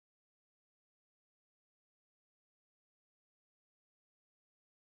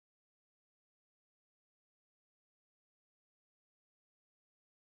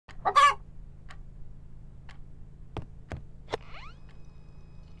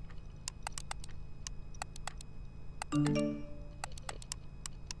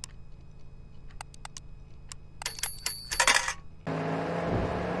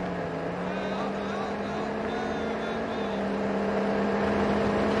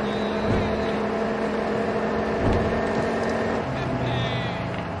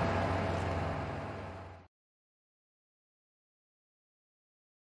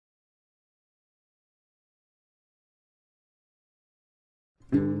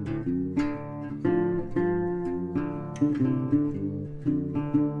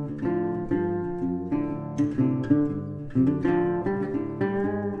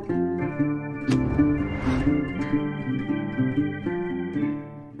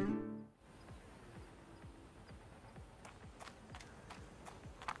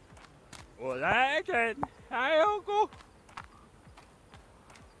Well, I can. Hi, Uncle.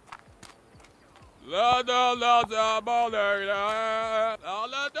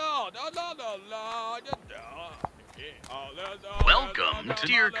 Welcome to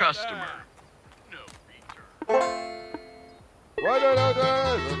dear customer. No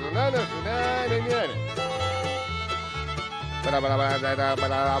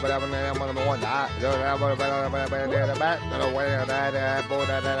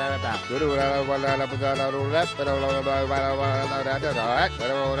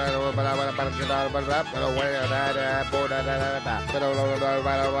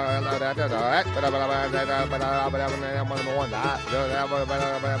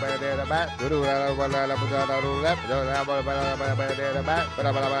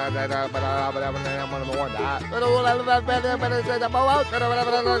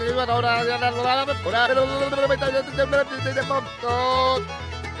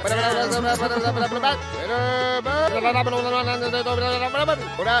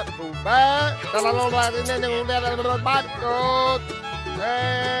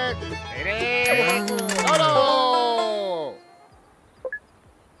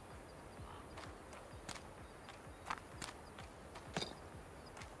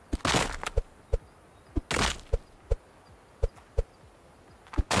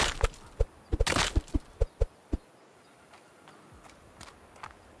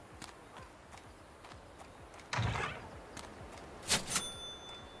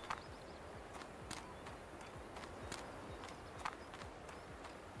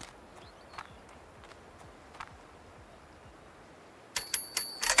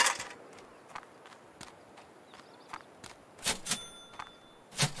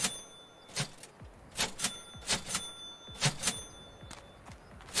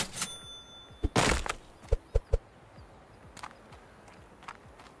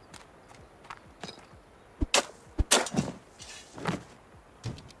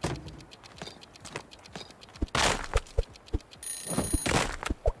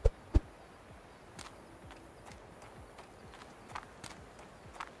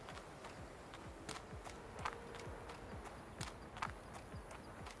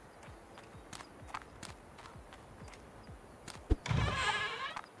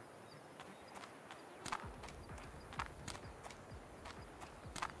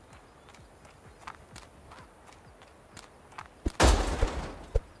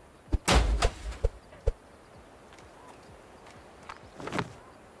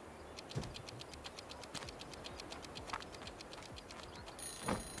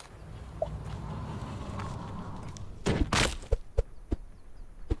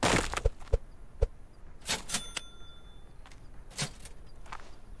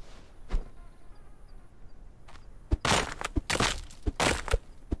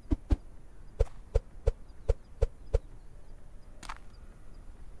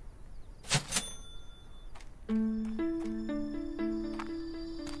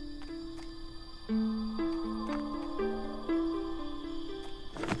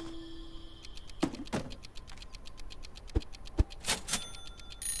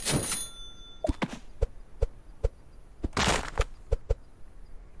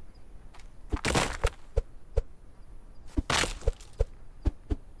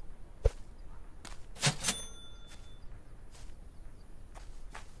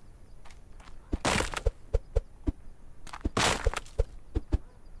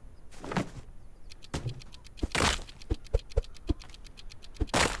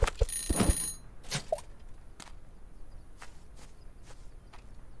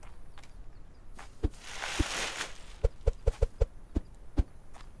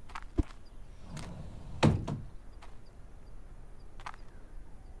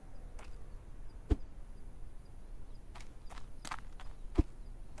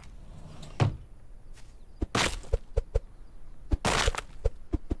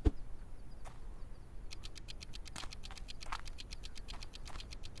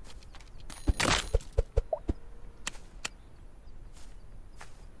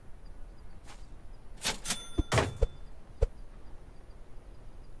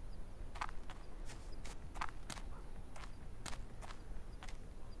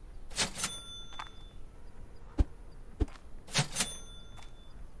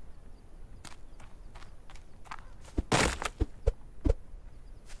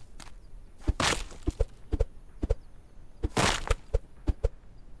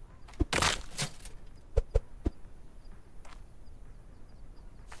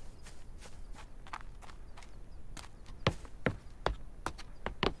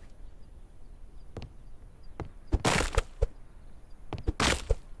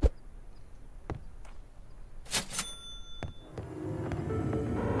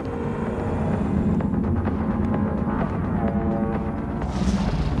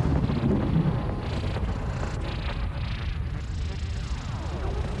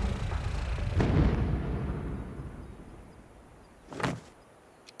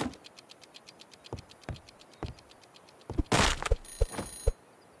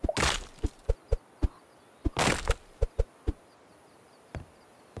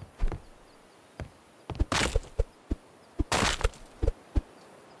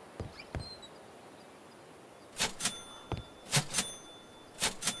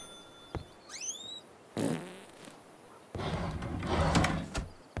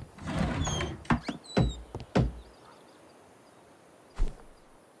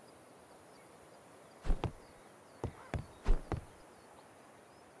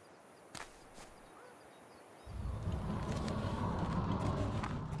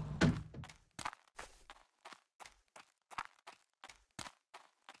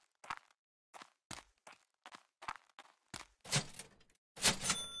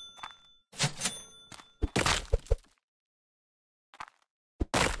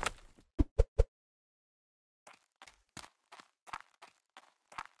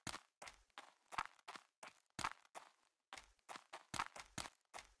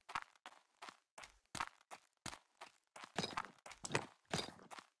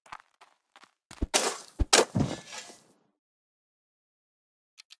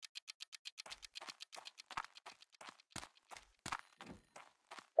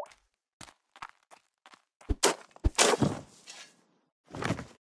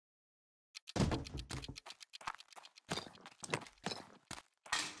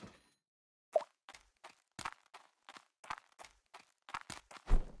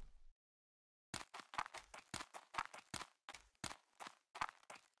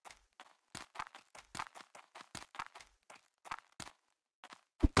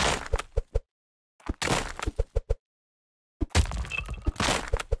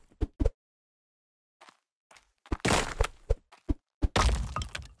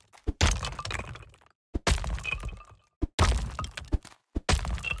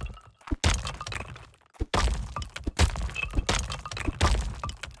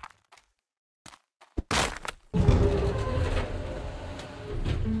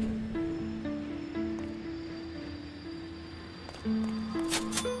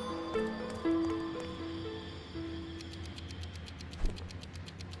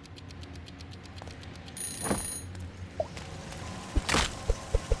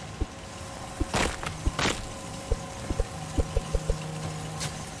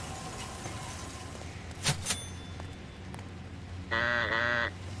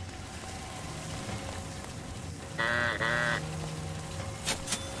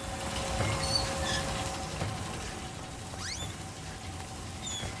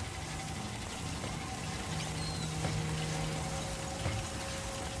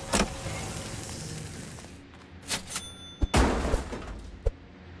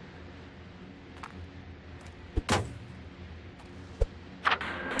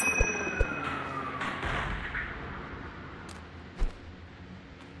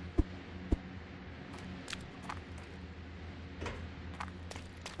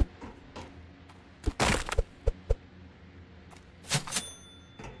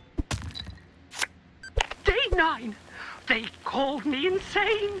moonshine. They called me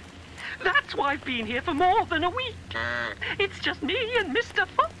insane. That's why I've been here for more than a week. It's just me and Mr.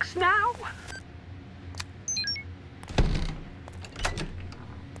 Fox now.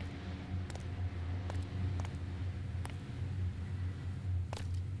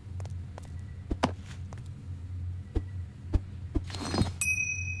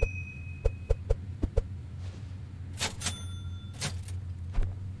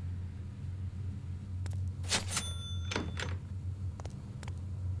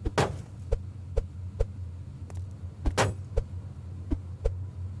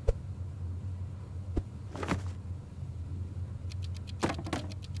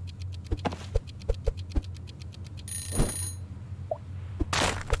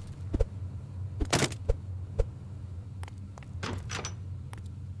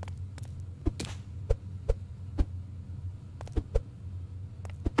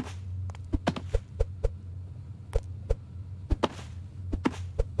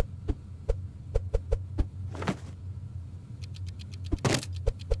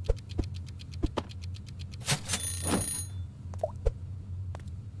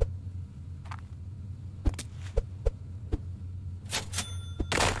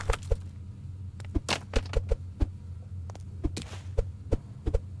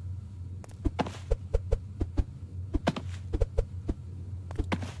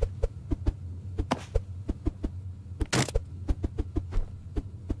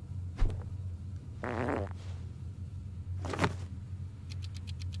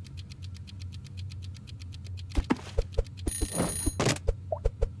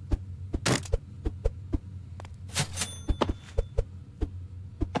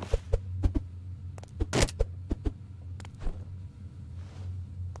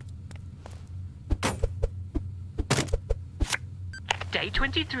 Day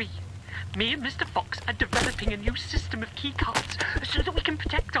 23. Me and Mr. Fox are developing a new system of key cards so that we can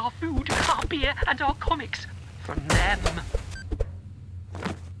protect our food, our beer, and our comics from them.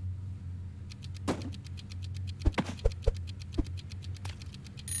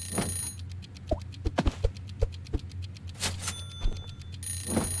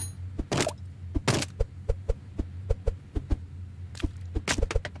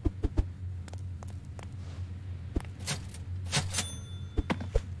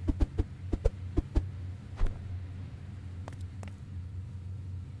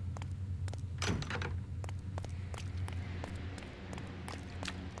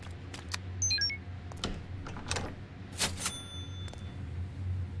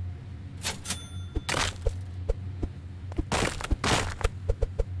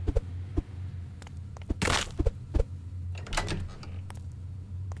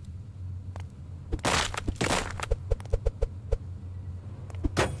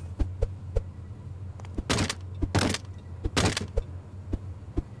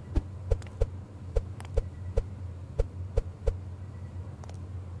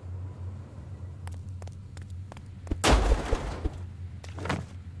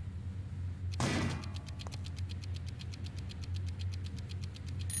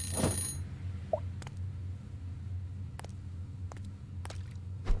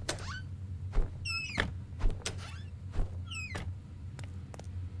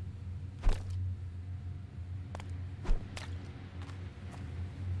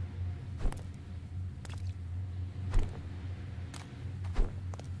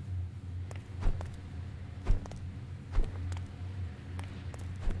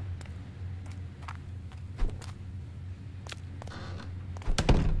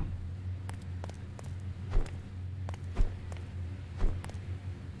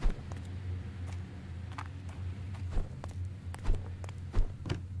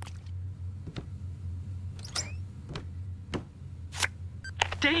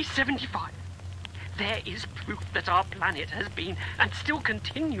 Day 75. There is proof that our planet has been and still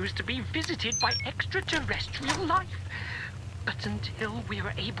continues to be visited by extraterrestrial life. But until we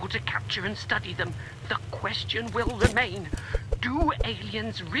are able to capture and study them, the question will remain: do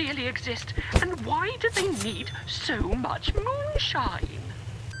aliens really exist, and why do they need so much moonshine?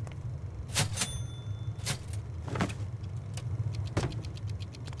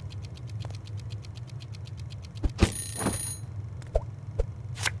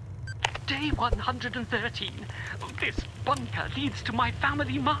 Day 113. This bunker leads to my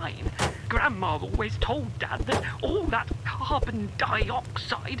family mine. Grandma always told Dad that all that carbon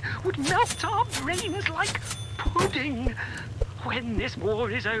dioxide would melt our brains like pudding. When this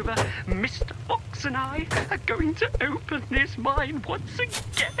war is over, Mr. Fox and I are going to open this mine once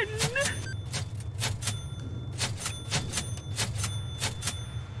again.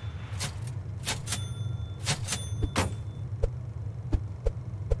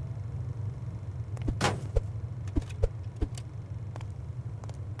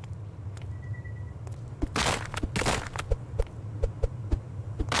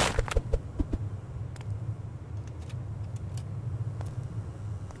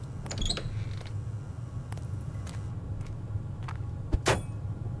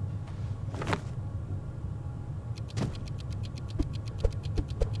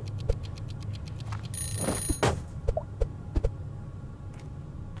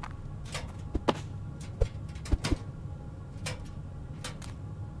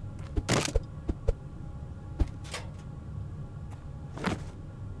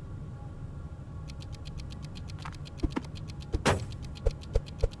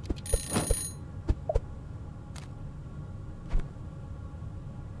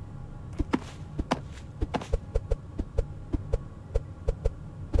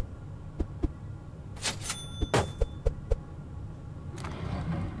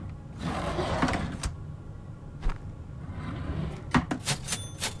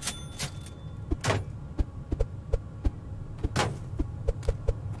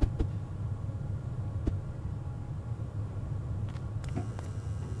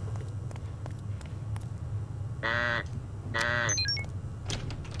 Day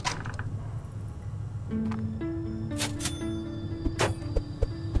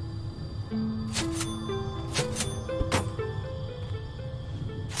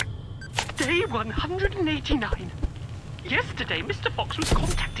 189. Yesterday, Mr. Fox was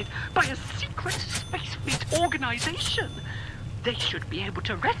contacted by a secret Space Fleet organization. They should be able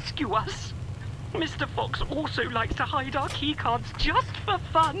to rescue us. Mr. Fox also likes to hide our keycards just for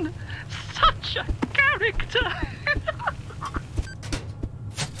fun. Such a character!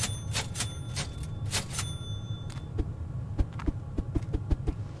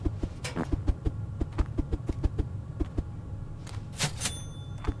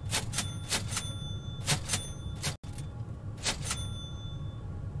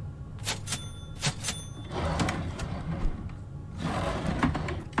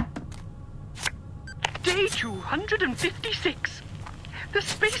 Day 256. The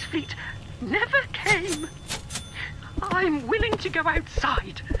Space Fleet never came. I'm willing to go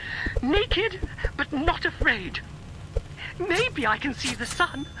outside, naked but not afraid. Maybe I can see the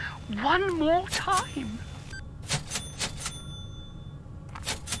sun one more time.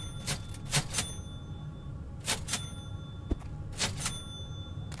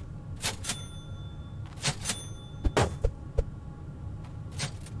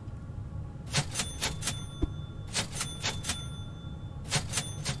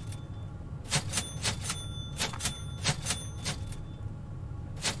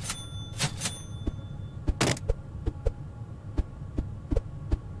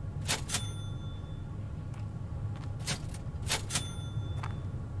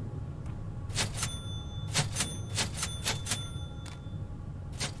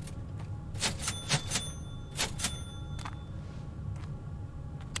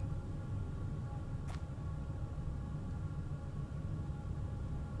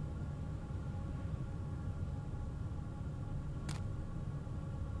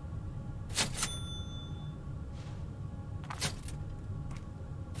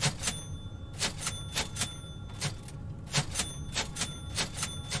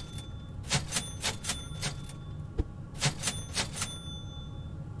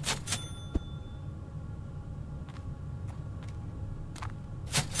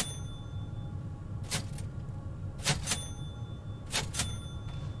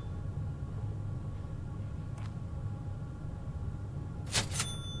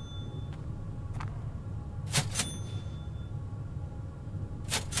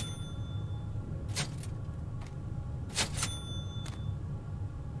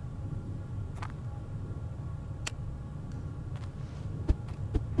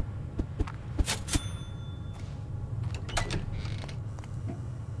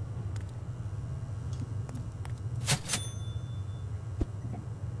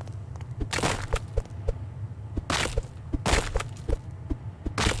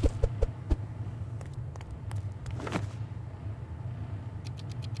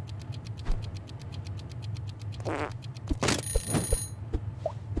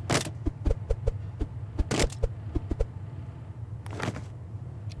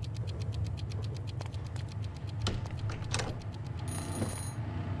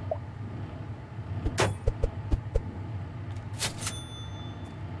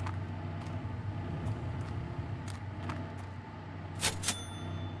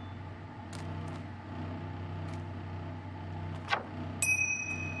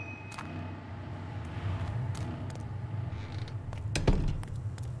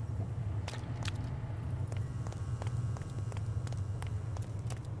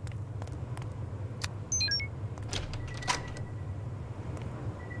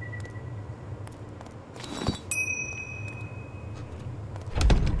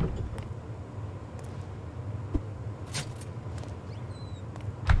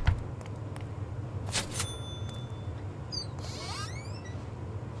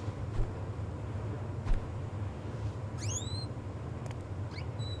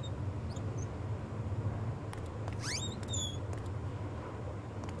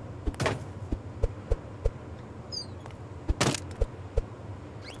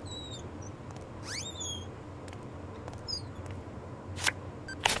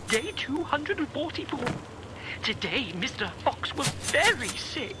 Day 244. Today, Mr. Fox was very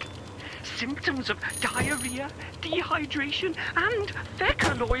sick. Symptoms of diarrhea, dehydration, and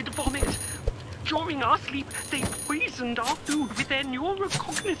fecaloid vomit. During our sleep, they poisoned our food with their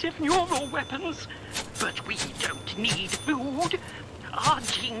neurocognitive neural weapons. But we don't need food. Our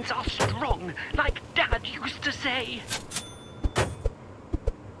genes are strong, like Dad used to say.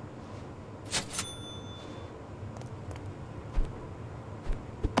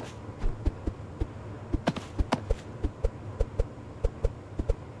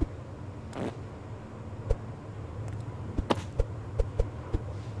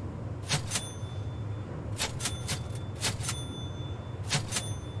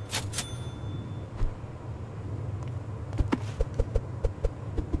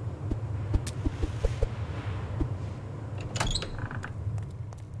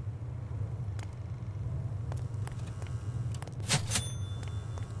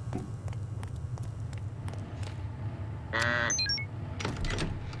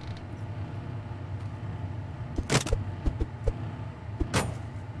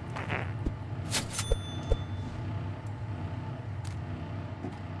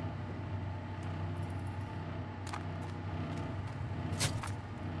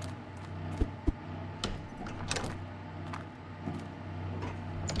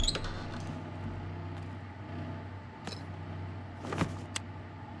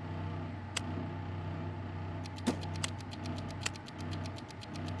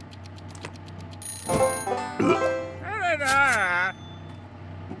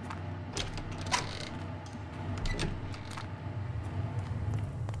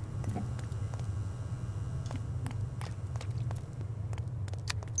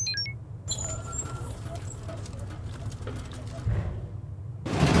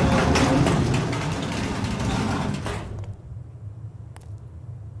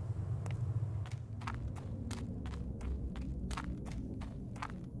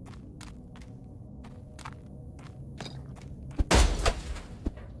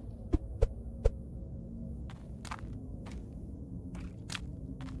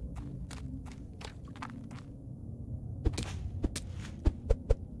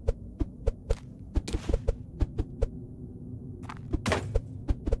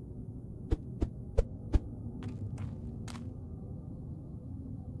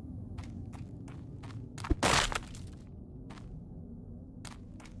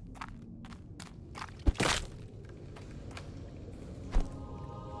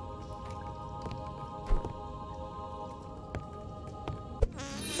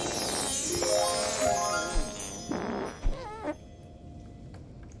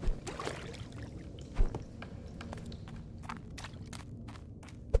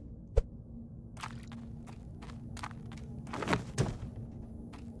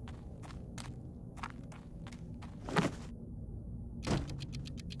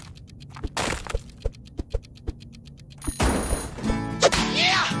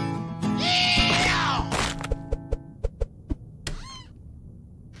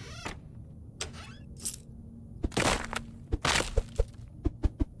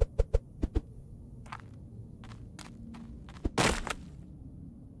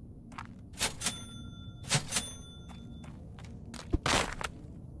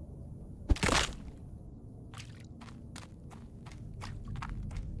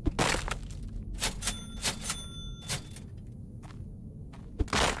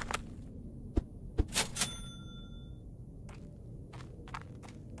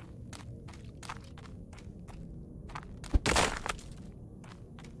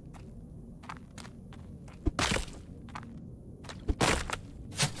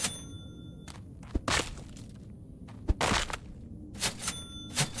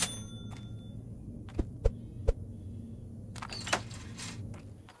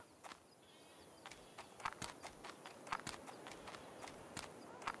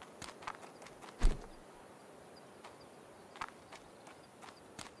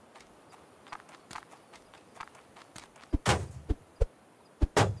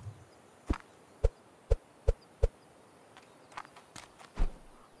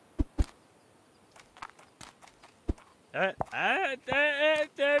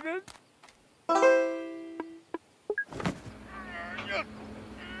 David?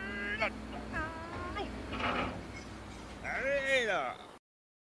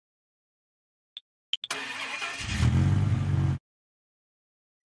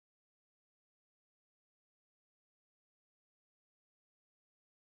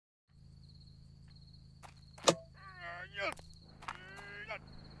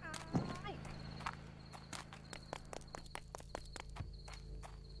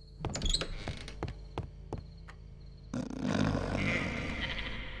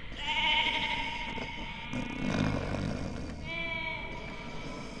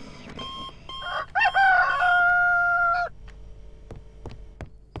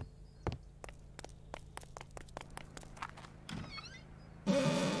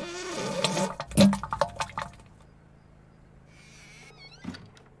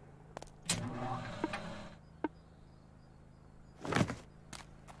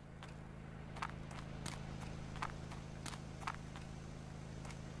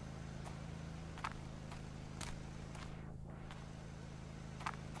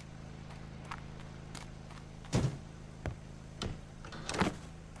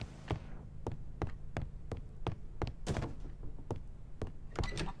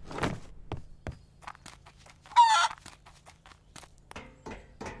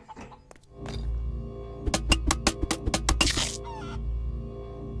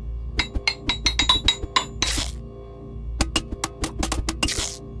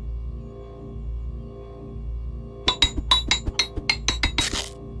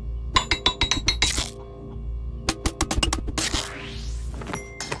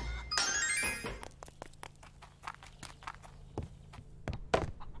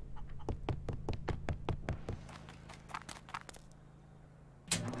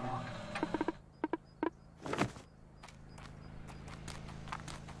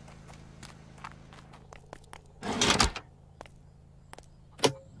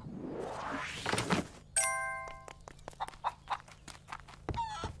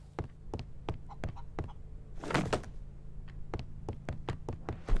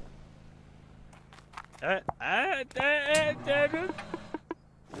 Damn it.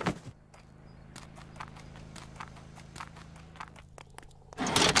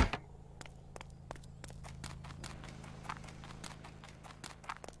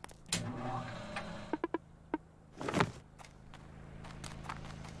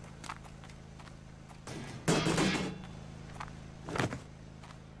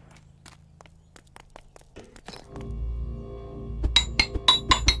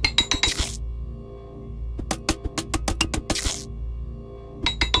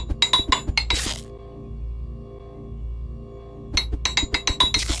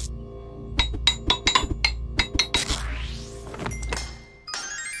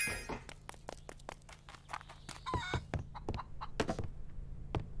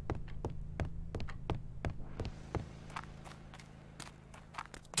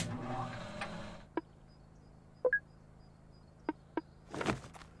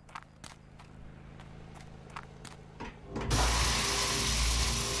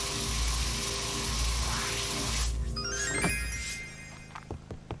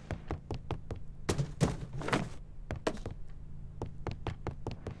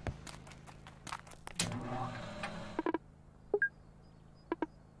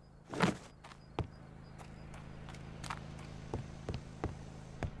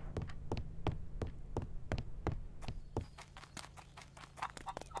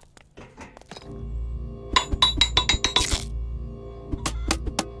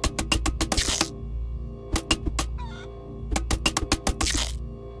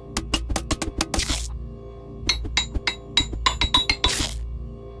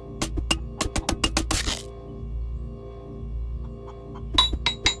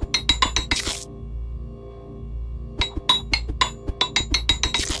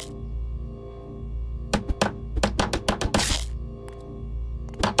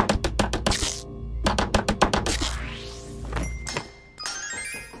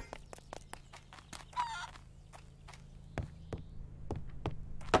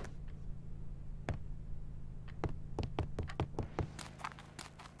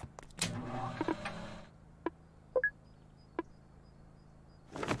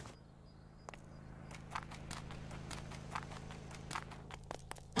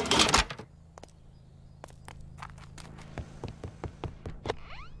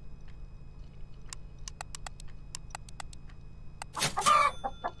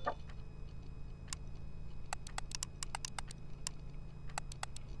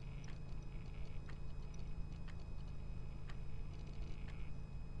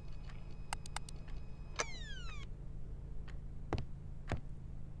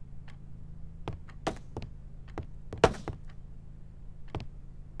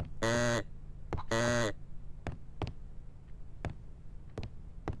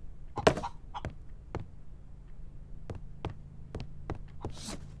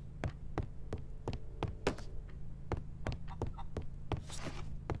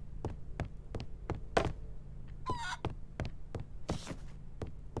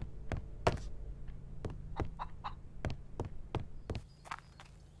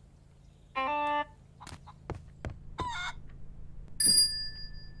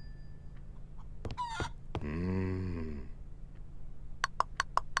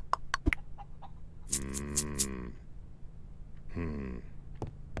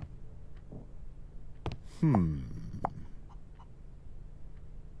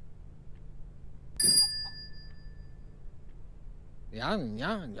 Ja,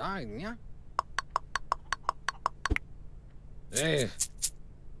 ja, ja, ja. Hey.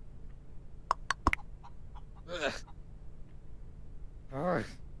 Oh.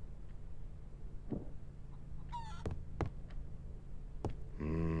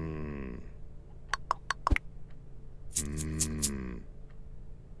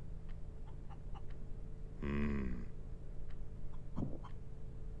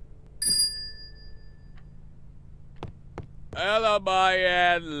 Älä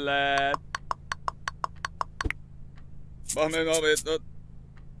jälle. Mä menen vittu.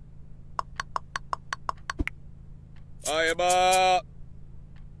 Aivan.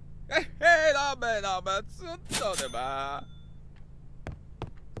 Hei, naamme, suttoon mä.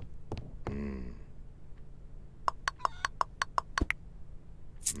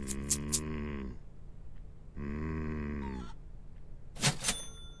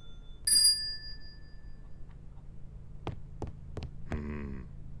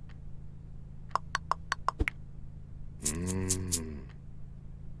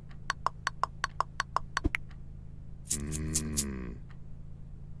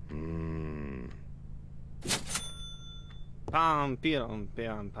 Pam, piram,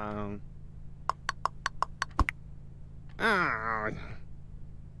 piram, pam. Oh.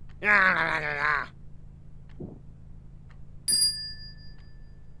 Yeah, la, la, la, la.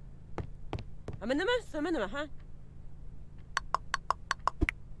 I'm in the mess. I'm in the mess, huh?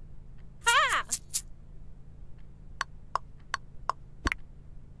 Ha!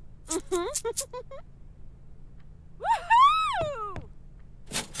 Woohoo!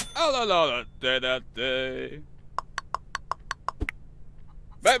 Oh la la la da da da.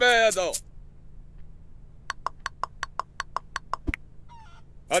 Baby, do.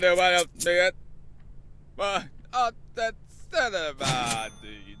 I do what else did. But that's about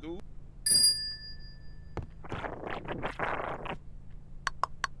do.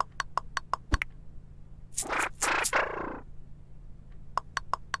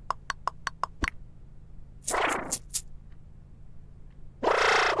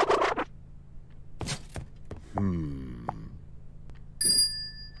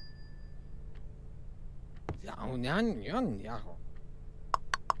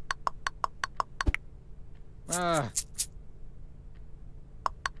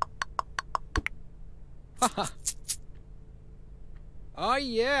 Oh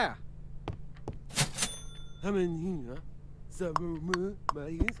yeah.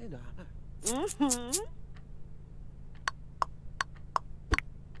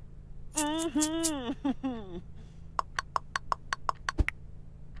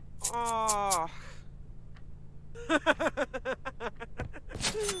 Oh.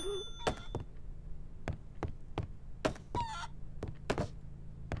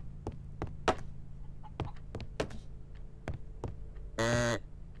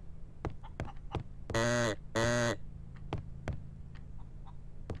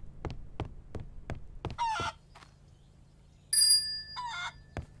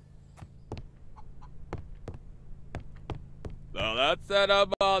 No, that's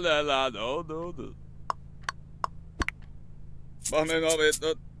about it. No, no, no. Bumming of it.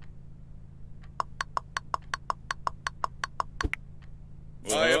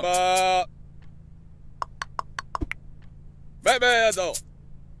 Baby, do.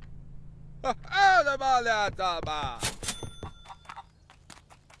 Ah, the ball at the bar.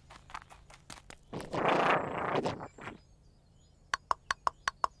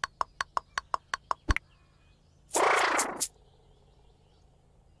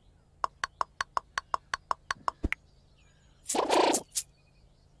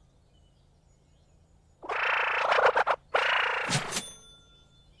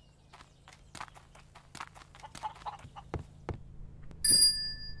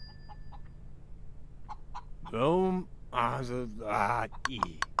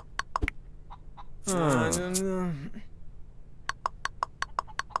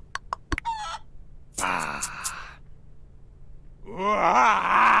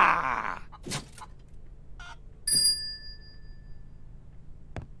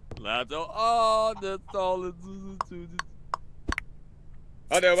 That's all the solid.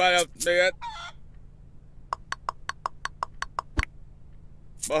 I do what else did.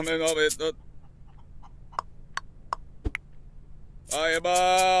 Bumming of it. I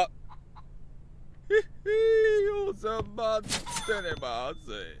am you somebody about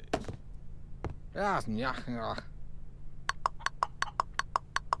say. Yeah, yeah, yeah.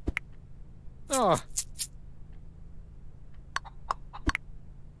 Oh.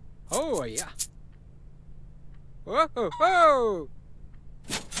 Oh yeah. Whoa, whoa.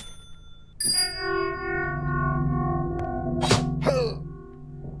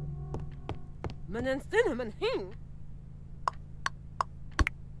 Men en stund, men hing.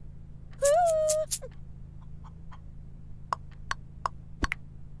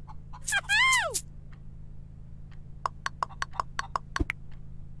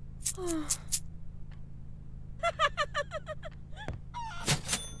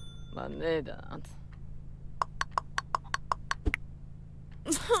 Man, nee, dat.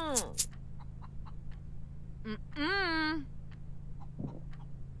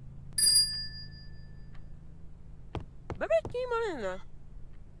 Baby, keep on in there.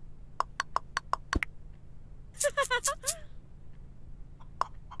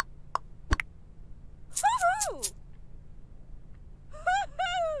 Hoo-hoo!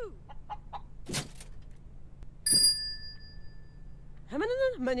 Hoo-hoo!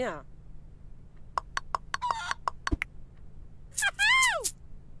 Hamanan manya.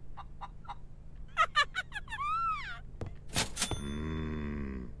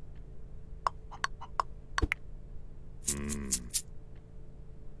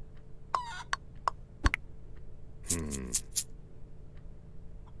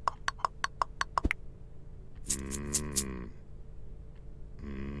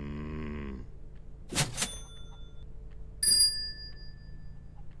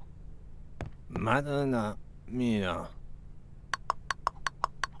 Madonna mia.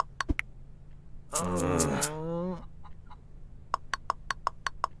 Oh.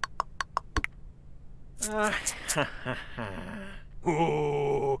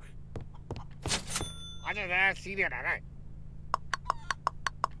 What did I see the other night?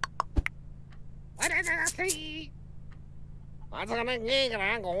 What did I see? What's gonna get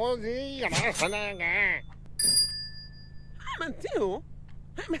around going to the I'm too.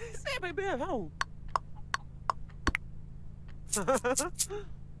 I'm say baby at home.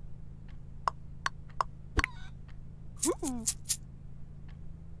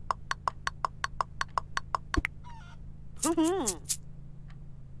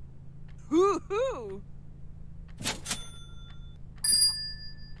 Hoo-hoo.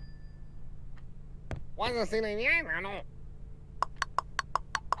 What's the thing in the end? I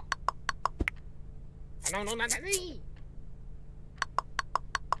don't know nothing.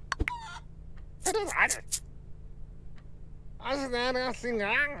 What's that thing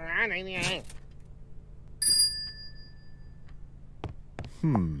around in the end?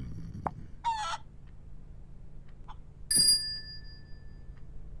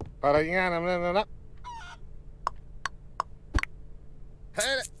 Para llegar a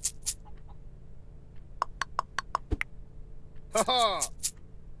Hey! Ha ha!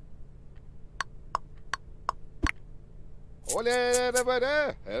 Ole da ba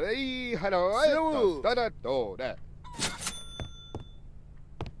da! Hey, hello! Da da do da!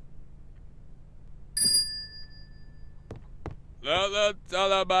 Let's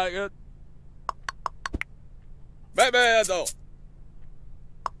tell about it. Baby, ito.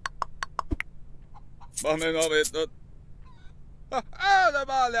 Mami, no, ito. Ah, the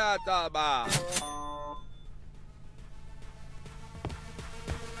ball,